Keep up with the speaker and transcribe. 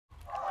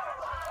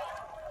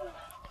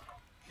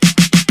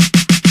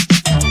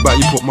But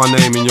you put my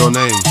name in your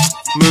name.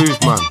 Move,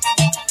 man.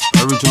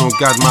 Original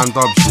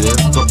GadManDubs, yeah.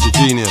 Dr.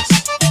 Genius.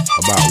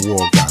 About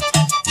war, Gad.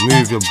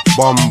 Move your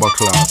bomber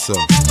class self.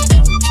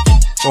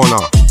 Oh no,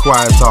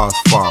 quiet ass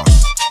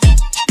fast.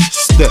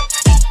 Step.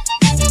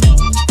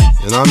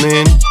 You know what I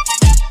mean?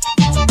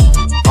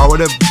 How would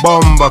the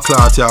bomber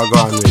class y'all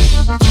gone with?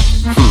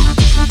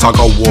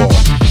 Tugga war.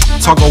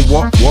 Tugga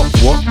what?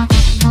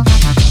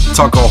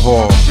 Tugga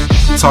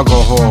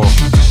whore.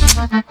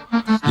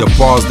 Your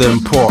bars them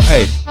poor,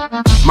 hey.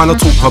 Man, I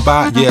talk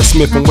about, yeah,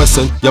 Smith &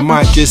 Wesson. You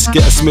might just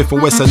get a Smith &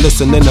 Wesson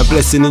lesson, then a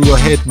blessing in your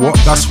head. What?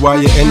 That's why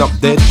you end up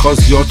dead,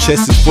 cause your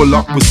chest is full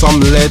up with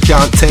some lead.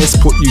 Can't test,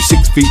 put you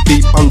 6 feet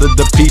deep under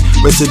the peak.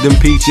 Rested in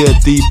peace, yeah,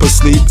 deep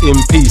asleep in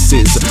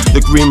pieces.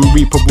 The Grim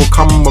Reaper will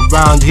come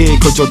around here,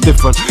 cause you're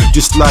different,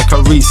 just like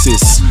a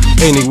Reese's.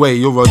 Anyway,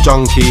 you're a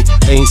junkie,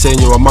 ain't saying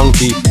you're a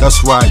monkey.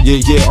 That's right,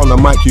 yeah, on the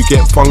mic you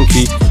get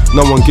funky.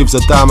 No one gives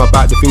a damn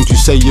about the things you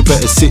say, you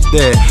better sit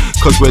there,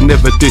 cause we're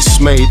never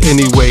dismayed.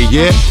 Anyway,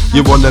 yeah,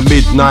 you're on a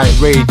midnight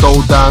raid,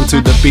 go down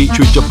to the beach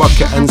with your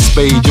bucket and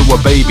spade. You're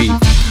a baby,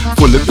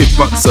 full of if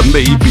buts and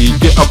maybe.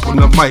 Get up on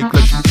the mic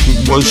like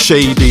it was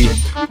shady.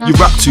 You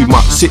rap too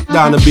much, sit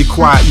down and be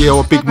quiet, yeah,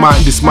 or big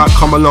mind this might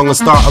come along and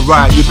start a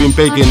riot. You've been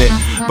begging it,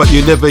 but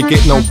you never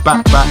get no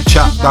back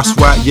chat. That's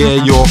right, yeah,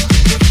 your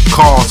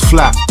car's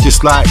flat,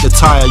 just like the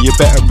tire, you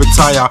better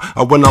retire.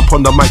 I went up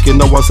on the mic and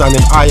no one's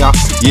sounding higher.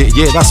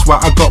 Yeah, that's why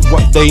I got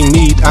what they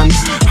need and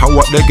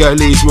what the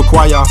girlies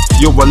require.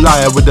 You're a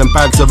liar with them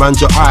bags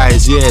around your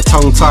eyes, yeah,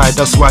 tongue tied.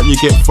 That's why you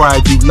get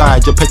fried, you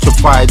lied, you're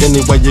petrified.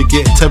 Anyway, you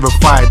get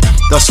terrified.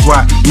 That's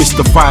right,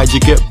 mystified, you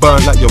get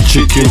burnt like your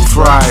chicken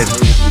fried.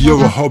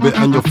 You're a hobbit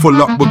and you're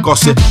full up with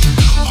gossip.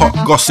 Hot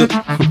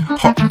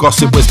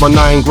gossip, where's my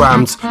 9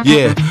 grams?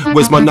 Yeah,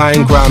 where's my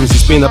 9 grams?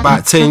 It's been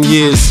about 10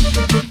 years.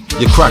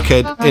 You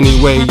crackhead,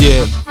 anyway,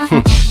 yeah.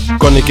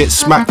 Gonna get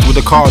smacked with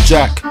a car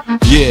jack,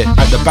 yeah,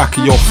 at the back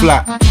of your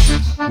flat.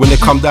 When they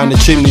come down the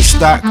chimney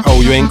stack, oh,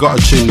 you ain't got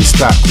a chimney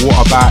stack.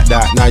 What about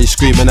that? Now you're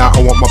screaming out,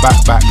 I want my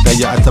back. Then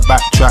you had to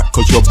backtrack,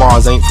 cause your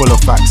bars ain't full of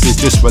facts. It's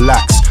just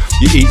relax.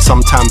 You eat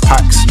some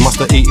Tampax,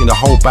 must have eaten a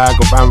whole bag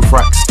of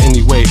anthrax.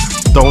 Anyway,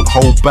 don't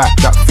hold back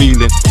that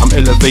feeling. I'm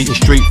elevating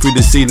straight through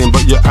the ceiling,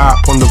 but you're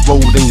out on the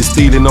road and you're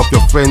stealing off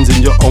your friends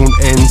and your own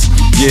ends.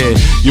 Yeah,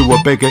 you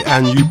a beggar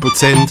and you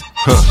pretend.